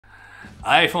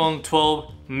iPhone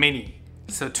 12 mini.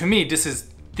 So to me, this is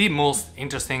the most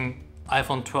interesting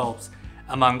iPhone 12s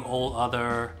among all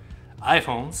other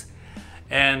iPhones.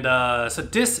 And so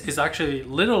this is actually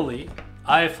literally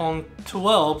iPhone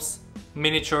 12's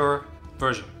miniature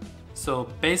version. So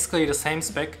basically the same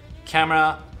spec,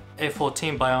 camera,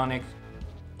 A14 Bionic,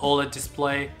 OLED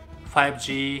display,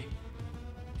 5G.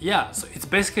 Yeah, so it's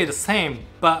basically the same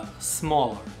but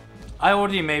smaller. I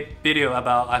already made video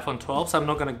about iPhone 12, so I'm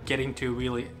not gonna get into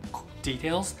really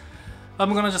details.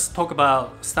 I'm gonna just talk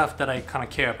about stuff that I kind of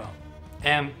care about,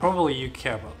 and probably you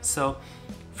care about. So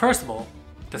first of all,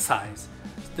 the size.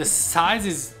 The size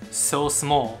is so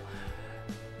small.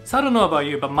 So I don't know about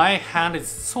you, but my hand is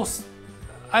so,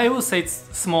 I will say it's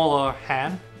smaller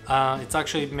hand. It's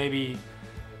actually maybe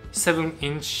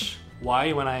 7-inch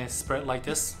wide when I spread like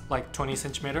this, like 20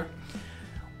 centimeter.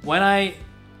 When I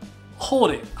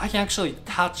hold it, I can actually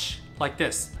touch like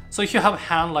this. So if you have a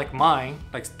hand like mine,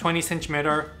 like 20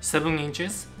 centimeter, 7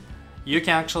 inches, you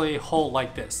can actually hold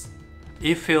like this.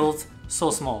 It feels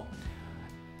so small.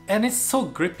 And it's so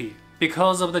grippy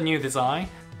because of the new design.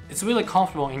 It's really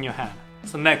comfortable in your hand.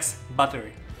 So next,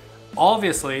 battery.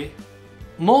 Obviously,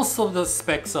 most of the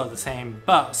specs are the same,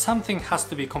 but something has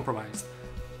to be compromised.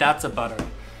 That's a battery.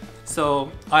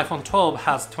 So iPhone 12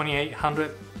 has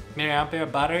 2800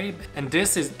 milliampere battery, and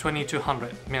this is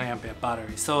 2200 milliampere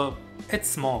battery. So it's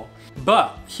small.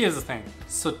 But here's the thing.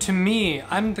 So to me,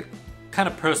 I'm the kind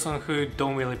of person who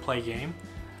don't really play game.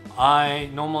 I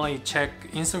normally check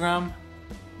Instagram,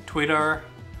 Twitter,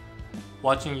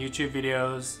 watching YouTube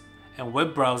videos, and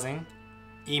web browsing,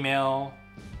 email.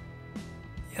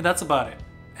 Yeah, that's about it.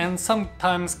 And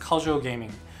sometimes casual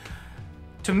gaming.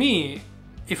 To me,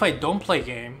 if I don't play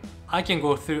game, I can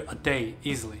go through a day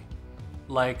easily.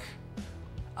 Like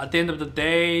at the end of the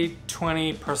day,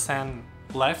 20%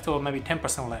 left or maybe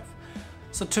 10% left.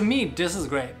 So to me, this is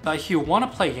great. But if you want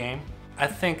to play game, I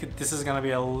think this is gonna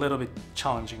be a little bit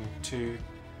challenging to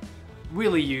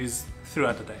really use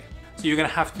throughout the day. So you're gonna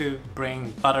have to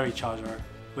bring battery charger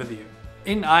with you.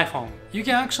 In iPhone, you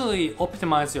can actually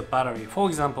optimize your battery. For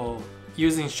example,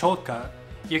 using shortcut,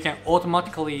 you can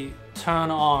automatically turn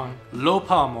on low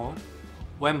power mode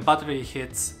when battery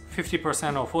hits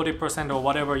 50% or 40% or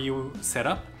whatever you set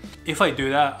up. If I do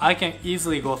that, I can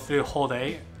easily go through the whole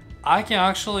day. I can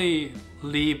actually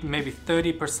leave maybe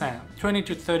 30%, 20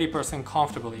 to 30%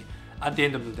 comfortably at the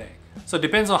end of the day. So it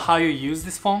depends on how you use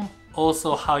this phone,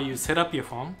 also how you set up your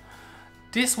phone.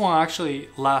 This one actually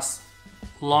lasts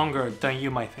longer than you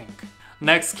might think.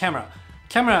 Next, camera.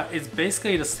 Camera is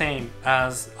basically the same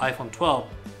as iPhone 12,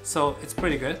 so it's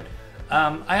pretty good.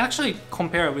 I actually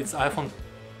compare it with iPhone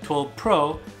 12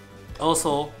 Pro,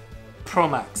 also Pro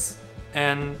Max.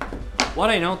 And what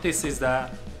I noticed is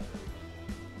that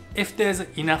if there's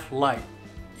enough light,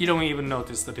 you don't even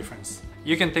notice the difference.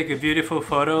 You can take beautiful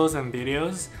photos and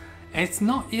videos, and it's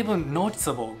not even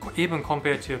noticeable, even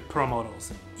compared to Pro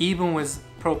models. Even with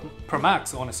Pro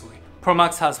Max, honestly. Pro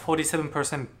Max has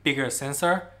 47% bigger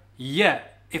sensor,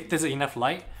 yet if there's enough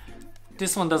light,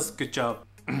 this one does a good job.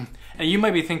 And you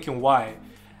might be thinking why.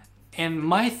 And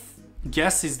my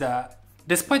guess is that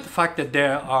despite the fact that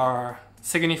there are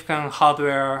significant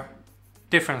hardware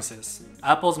differences,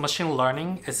 Apple's machine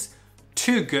learning is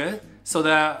too good, so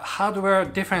the hardware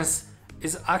difference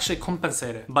is actually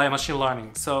compensated by machine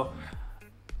learning. So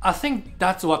I think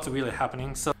that's what's really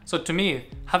happening. So to me,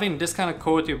 having this kind of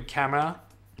quality of camera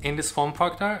in this form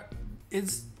factor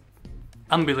is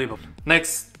unbelievable.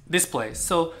 Next, display.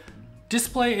 So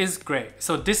display is great.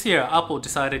 So this year, Apple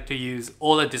decided to use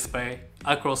OLED display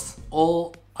across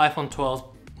all iPhone 12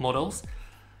 models.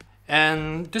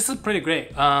 And this is pretty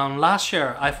great. Last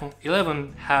year, iPhone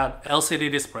 11 had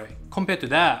LCD display. Compared to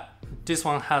that, this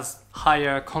one has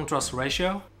higher contrast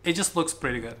ratio. It just looks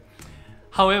pretty good.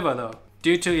 However though,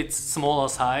 due to its smaller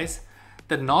size,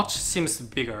 the notch seems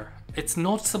bigger. It's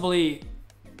noticeably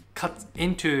cut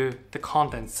into the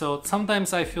content. So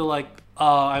sometimes I feel like,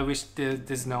 oh, I wish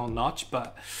there's no notch,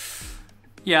 but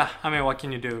yeah, I mean, what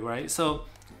can you do, right? So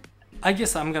I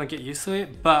guess I'm gonna get used to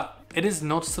it, but it is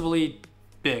noticeably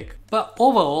big. But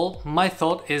overall, my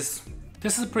thought is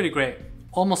this is pretty great.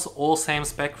 Almost all same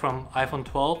spec from iPhone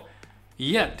 12,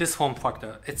 yet this form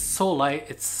factor, it's so light,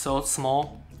 it's so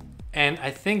small, and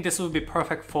I think this would be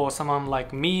perfect for someone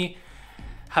like me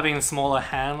having a smaller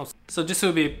hand. So this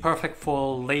would be perfect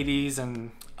for ladies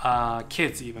and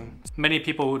kids even. Many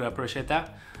people would appreciate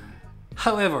that.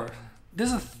 However,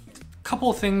 there's a couple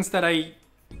of things that I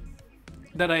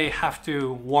have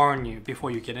to warn you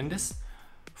before you get in this.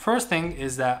 First thing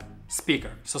is that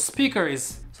speaker. So speaker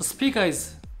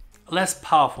is less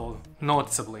powerful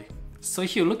noticeably. So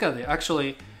if you look at it,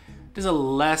 actually there's a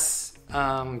less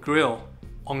grill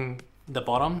on the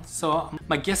bottom. So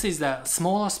my guess is that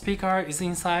smaller speaker is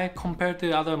inside compared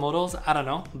to other models. I don't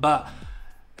know, but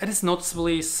it is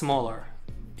noticeably smaller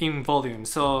in volume.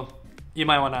 So you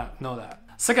might want to know that.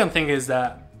 Second thing is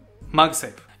that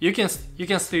MagSafe. You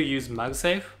can still use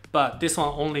MagSafe, but this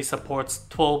one only supports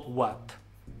 12 watt.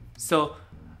 So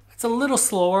it's a little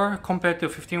slower compared to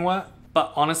 15 watt,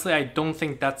 but honestly, I don't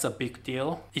think that's a big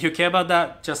deal. If you care about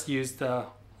that, just use the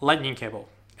lightning cable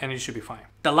and you should be fine.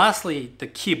 Lastly, the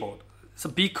keyboard. So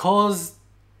because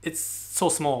it's so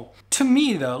small, to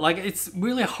me though, like it's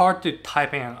really hard to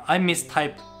type in. I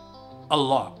mistype a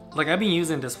lot. Like I've been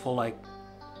using this for like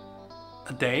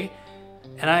a day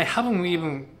and I haven't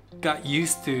even got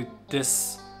used to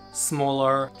this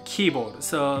smaller keyboard.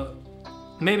 So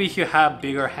maybe if you have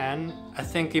bigger hand, I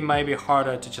think it might be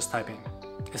harder to just type in,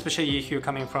 especially if you're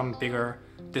coming from bigger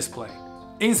display.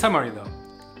 In summary though,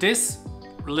 this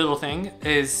little thing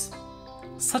is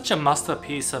such a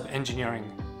masterpiece of engineering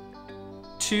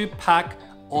to pack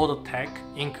all the tech,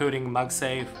 including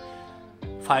MagSafe,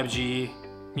 5G,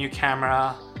 new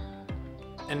camera,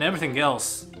 and everything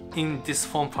else in this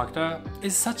form factor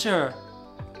is such a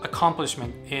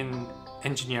accomplishment in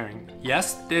engineering.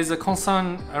 Yes, there's a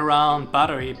concern around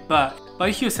battery, but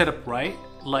if you set up right,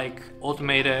 like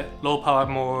automated low power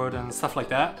mode and stuff like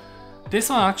that, this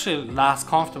one actually lasts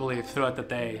comfortably throughout the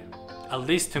day, at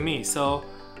least to me. So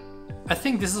I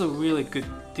think this is a really good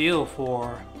deal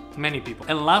for many people.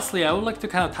 And lastly, I would like to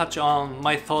kind of touch on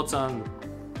my thoughts on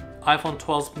iPhone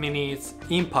 12 mini's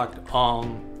impact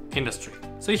on industry.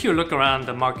 So if you look around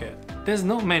the market, there's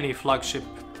not many flagship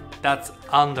that's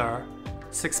under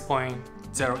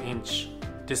 6.0 inch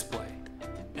display.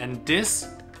 And this,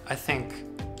 I think,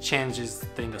 changes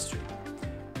the industry.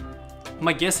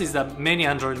 My guess is that many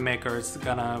Android makers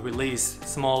gonna release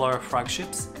smaller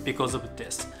flagships because of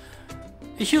this.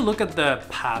 If you look at the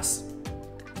past,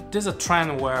 there's a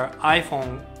trend where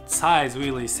iPhone size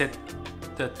really set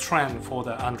the trend for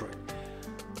the Android.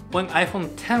 When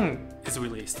iPhone 10 is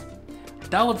released,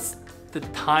 that was the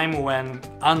time when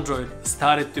Android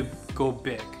started to go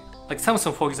big. Like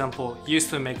Samsung, for example, used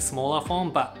to make smaller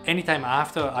phone, but anytime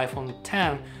after iPhone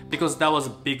 10, because that was a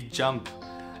big jump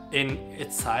in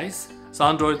its size, so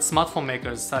Android smartphone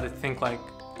makers started to think like,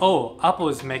 oh, Apple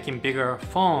is making bigger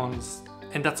phones,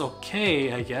 and that's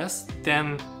okay, I guess,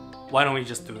 then why don't we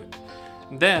just do it?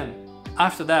 Then,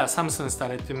 after that, Samsung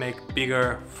started to make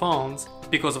bigger phones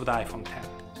because of the iPhone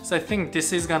 10. So I think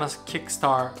this is gonna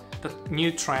kickstart the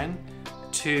new trend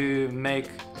to make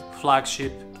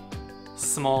flagship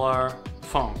smaller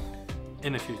phone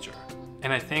in the future.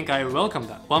 And I think I welcome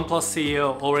that. OnePlus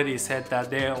CEO already said that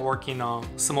they're working on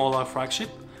smaller flagship.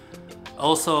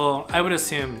 Also, I would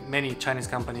assume many Chinese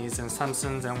companies and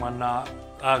Samsungs and whatnot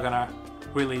are gonna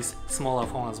release smaller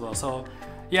phone as well. So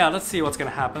yeah, let's see what's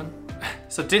gonna happen.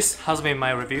 So this has been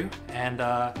my review, and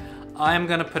I'm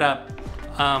gonna put up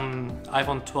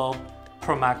iPhone 12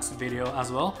 Pro Max video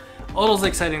as well. All those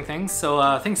exciting things.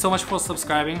 So thanks so much for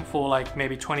subscribing. For like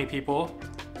maybe 20 people,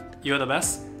 you're the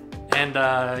best. And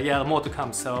yeah, more to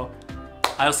come. So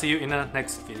I'll see you in the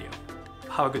next video.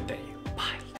 Have a good day.